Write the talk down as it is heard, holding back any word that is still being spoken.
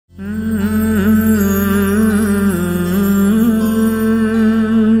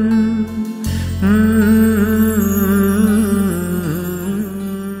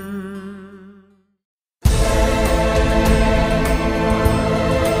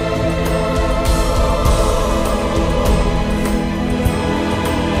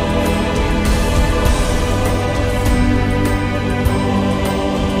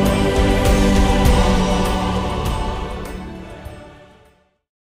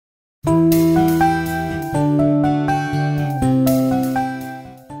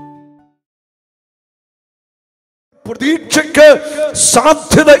പ്രതീക്ഷയ്ക്ക്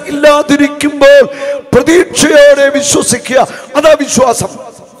സാധ്യത ഇല്ലാതിരിക്കുമ്പോൾ പ്രതീക്ഷയോടെ വിശ്വസിക്കുക. അതാ വിശ്വാസം.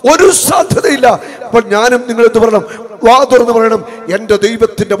 ഒരു സാധ്യതയില്ല. അപ്പോൾ ഞാനും നിങ്ങളെന്ന് പറയണം, വാ തുറന്ന് പറയണം, എൻ്റെ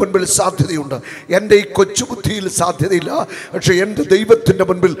ദൈവത്തിൻ്റെ മുൻപിൽ സാധ്യതയുണ്ട്. എൻ്റെ ഈ കൊച്ചുബുദ്ധിയിൽ സാധ്യതയില്ല, പക്ഷെ എൻ്റെ ദൈവത്തിൻ്റെ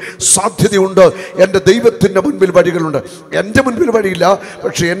മുൻപിൽ സാധ്യതയുണ്ട്. എൻ്റെ ദൈവത്തിൻ്റെ മുൻപിൽ വഴികളുണ്ട്. എൻ്റെ മുൻപിൽ വഴിയില്ല,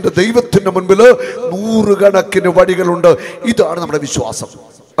 പക്ഷെ എൻ്റെ ദൈവത്തിൻ്റെ മുൻപിൽ 100 കണക്കിന് വഴികളുണ്ട്. ഇതാണ് നമ്മുടെ വിശ്വാസം.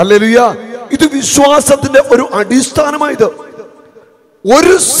 ഹല്ലേലൂയ. ഇത് വിശ്വാസത്തിന്റെ ഒരു അടിസ്ഥാനമായത്.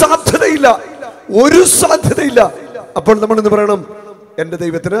 ഒരു സാധ്യതയില്ല, ഒരു സാധ്യതയില്ല. അപ്പോൾ നമ്മൾ ഇന്ന് പറയണം, എൻ്റെ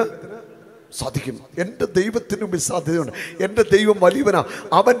ദൈവത്തിന് സാധിക്കും. എൻ്റെ ദൈവത്തിന് മുമ്പിൽ സാധ്യതയുണ്ട്. എൻ്റെ ദൈവം വലിയവനാ,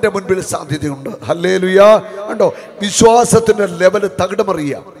 അവൻ്റെ മുൻപിൽ സാധ്യതയുണ്ട്. ഹല്ലേലൂയ. കണ്ടോ, വിശ്വാസത്തിൻ്റെ ലെവല്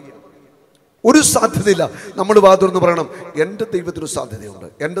തകിടമറിയുക. ഒരു സാധ്യതയില്ല. നമ്മൾ വാ തുറന്ന് പറയണം, എൻ്റെ ദൈവത്തിന് സാധ്യതയുണ്ട്,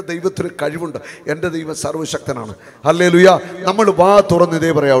 എൻ്റെ ദൈവത്തിന് കഴിവുണ്ട്, എൻ്റെ ദൈവം സർവശക്തനാണ്. ഹല്ലേലൂയ. നമ്മൾ വാ തുറന്ന്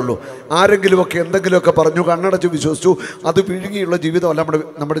ഇതേ പറയാവുള്ളൂ. ആരെങ്കിലുമൊക്കെ എന്തെങ്കിലുമൊക്കെ പറഞ്ഞു കണ്ണടച്ച് വിശ്വസിച്ചു, അത് വിഴുങ്ങിയുള്ള ജീവിതമല്ല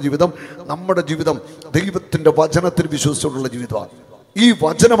നമ്മുടെ ജീവിതം. നമ്മുടെ ജീവിതം ദൈവത്തിൻ്റെ വചനത്തിൽ വിശ്വസിച്ചുകൊണ്ടുള്ള ജീവിതമാണ്. ഈ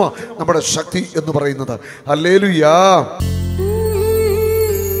വചനമാണ് നമ്മുടെ ശക്തി എന്ന് പറയുന്നത്. ഹല്ലേലൂയ.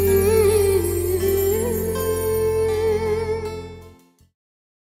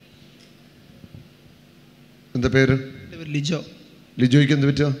 എന്താ പേര്? ലിജോ. ലിജോയ്ക്ക് എന്ത്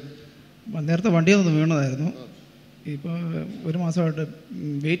പറ്റുക? നേരത്തെ വണ്ടിയിൽ നിന്ന് വീണതായിരുന്നു. ഇപ്പോൾ 1 മാസമായിട്ട്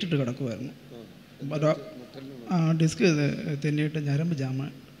വെയിറ്റ് ഇട്ട് കിടക്കുമായിരുന്നു. ഡിസ്ക് തെന്നിയിട്ട് ഞരമ്പ് ജാമ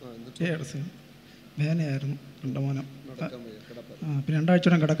വേദനയായിരുന്നു. കണ്ടമാനം. പിന്നെ 2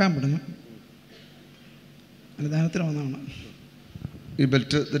 ആഴ്ചയോടെ കിടക്കാൻ പറ്റുന്നു. അനുദാനത്തിൽ വന്നതാണ്. ഈ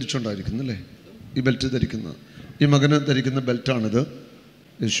ബെൽറ്റ് ധരിച്ചുകൊണ്ടായിരിക്കുന്നല്ലേ? ഈ ബെൽറ്റ് ധരിക്കുന്ന ഈ മകന് ധരിക്കുന്ന ബെൽറ്റാണിത്.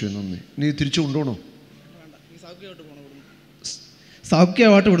 യേശുവേ നന്ദി. നീ തിരിച്ചു കൊണ്ടുപോകണോ?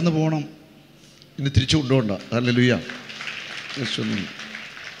 സൗഖ്യമായിട്ട് ഇവിടുന്ന് പോകണം. ഇനി തിരിച്ചു കൊണ്ടുപോകണ്ട. ഹല്ലേലൂയ. യേശുവേ നന്ദി.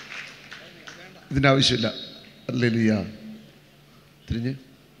 ഇതിൻ്റെ ആവശ്യമില്ല. ഹല്ലേലൂയ. തിരിഞ്ഞ്.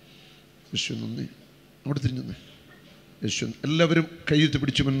 യേശുവേ നന്ദി. അവിടെ തിരിഞ്ഞു. യേശു. എല്ലാവരും കൈയ്യെടുത്ത്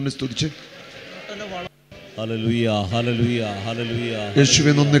പിടിച്ചു മുന്നേ സ്തുതിച്ച് ഹല്ലേലൂയ, ഹല്ലേലൂയ, ഹല്ലേലൂയ.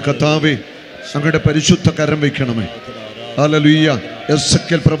 യേശുവേ നന്ദി. കർത്താവേ, അങ്ങയുടെ പരിശുദ്ധ കരം വയ്ക്കണമേ. ഹല്ലേലൂയ.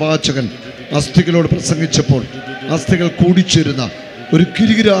 എസെക്കിയേൽ പ്രവാചകൻ അസ്ഥികളോട് പ്രസംഗിച്ചപ്പോൾ അസ്ഥികൾ കൂടിച്ചേരുന്ന ഒരു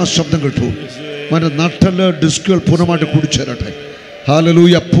കിരികിരാ ശബ്ദം കേട്ടു. മറ്റേ നട്ടല് ഡിസ്കുകൾ പൂർണ്ണമായിട്ട് കൂടിച്ചേരട്ടെ.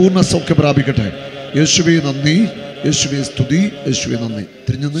 ഹല്ലേലൂയ. പൂർണ്ണ സൗഖ്യം പ്രാപിക്കട്ടെ. യേശുവേ നന്ദി, യേശുവേ സ്തുതി, യേശുവേ നന്ദി.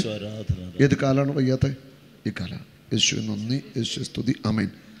 തിരിഞ്ഞെന്ന്. ഏത് കാലാണ് വയ്യാത്ത? ഈ കാല. യേശുവേ നന്ദി, യേശുവേ സ്തുതി. ആമേൻ.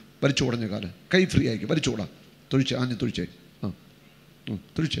 വലിച്ചു ഓടഞ്ഞ കാല. കൈ ഫ്രീ ആക്കി വലിച്ചോടാ. തൊഴിച്ചേ, ആഞ്ഞ് തൊഴിച്ചേ.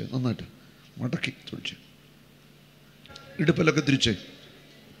 തൊഴിച്ചേ, നന്നായിട്ട് മടക്കി തൊഴിച്ചേ. ഇടുപ്പിലൊക്കെ തിരിച്ചേ.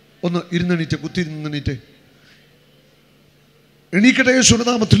 ഒന്ന് ഇരുന്നെണീറ്റേ, കുത്തി നിന്നെണീറ്റേ. എണീക്കട്ടെ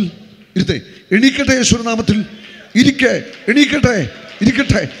യേശുനാമത്തിൽ. ഇരുത്തേ. എണീക്കട്ടെ യേശുനാമത്തിൽ. ഇരിക്കേ. എണീക്കട്ടെ,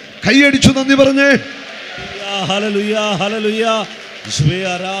 ഇരിക്കട്ടെ. കൈയടിച്ചു നന്ദി പറഞ്ഞേ. Hallelujah, hallelujah. യേശുവേ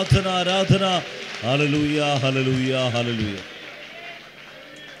ആരാധന, ആരാധന. Hallelujah, hallelujah, hallelujah.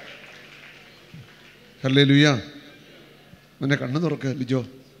 ഹല്ലേലൂയ. എന്നെ കണ്ണു തുറക്ക് ലിജോ.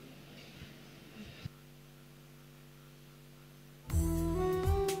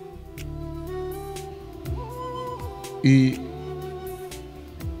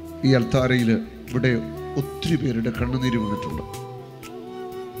 ഈ അൽത്താരയിൽ ഇവിടെ ഒത്തിരി പേരുടെ കണ്ണുനീര് വീണിട്ടുണ്ട്.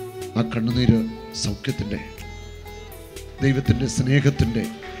 ആ കണ്ണുനീര് സൗഖ്യത്തിൻ്റെ, ദൈവത്തിൻ്റെ സ്നേഹത്തിൻ്റെ,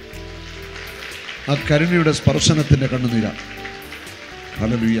 ആ കരുണയുടെ സ്പർശനത്തിൻ്റെ കണ്ണുനീരാണ്.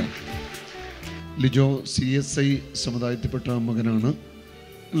 ഹല്ലേലൂയ. ലിജോ CSI സമുദായത്തിൽപ്പെട്ട മകനാണ്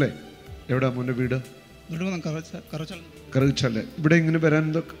അല്ലേ? എവിടെയാ മോൻ്റെ വീട്? കറുകച്ചാല്. ഇവിടെ ഇങ്ങനെ വരാൻ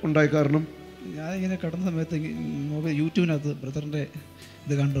ഉണ്ടായ കാരണം? ഞാനിങ്ങനെ കിടന്ന സമയത്ത് യൂട്യൂബിനകത്ത് ബ്രദറിൻ്റെ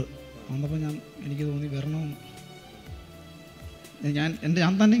ഇത് കണ്ടു വന്നപ്പോൾ എനിക്ക് തോന്നി വരണമെന്ന്.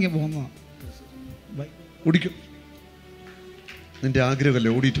 ഞാൻ തന്നെ ഇങ്ങനെ പോകുന്നതാണ്. ഓടിക്കും. നിന്റെ ആഗ്രഹമല്ലേ?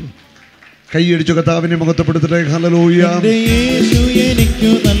 ഓടിയിട്ടു. കൈയടിച്ചു കർത്താവിനെ മഹത്വപ്പെടുത്തട്ടെ. ഹല്ലേലൂയ. യേശു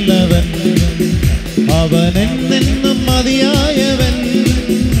എനിക്കു നല്ലവൻ, അവനെന്നും മതിയായവൻ.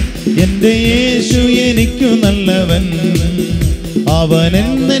 എൻ്റെ യേശു എനിക്കു നല്ലവൻ,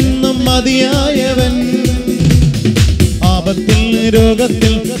 അവനെന്നും മതിയായവൻ. ആപത്തിൽ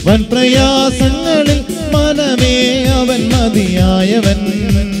രോഗത്തിൽ വൻ പ്രയാസങ്ങളിൽ മനമേ അവൻ മതിയായവൻ.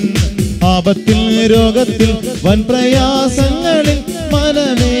 ആപത്തിൽ രോഗത്തിൽ വൻ പ്രയാസങ്ങളിൽ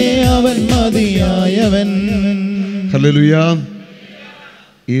മനമേ അവൻ മതിയായവൻ. ഹല്ലേലൂയ.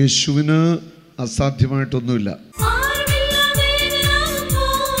 യേശുവിന് അസാധ്യമായിട്ടൊന്നുമില്ല.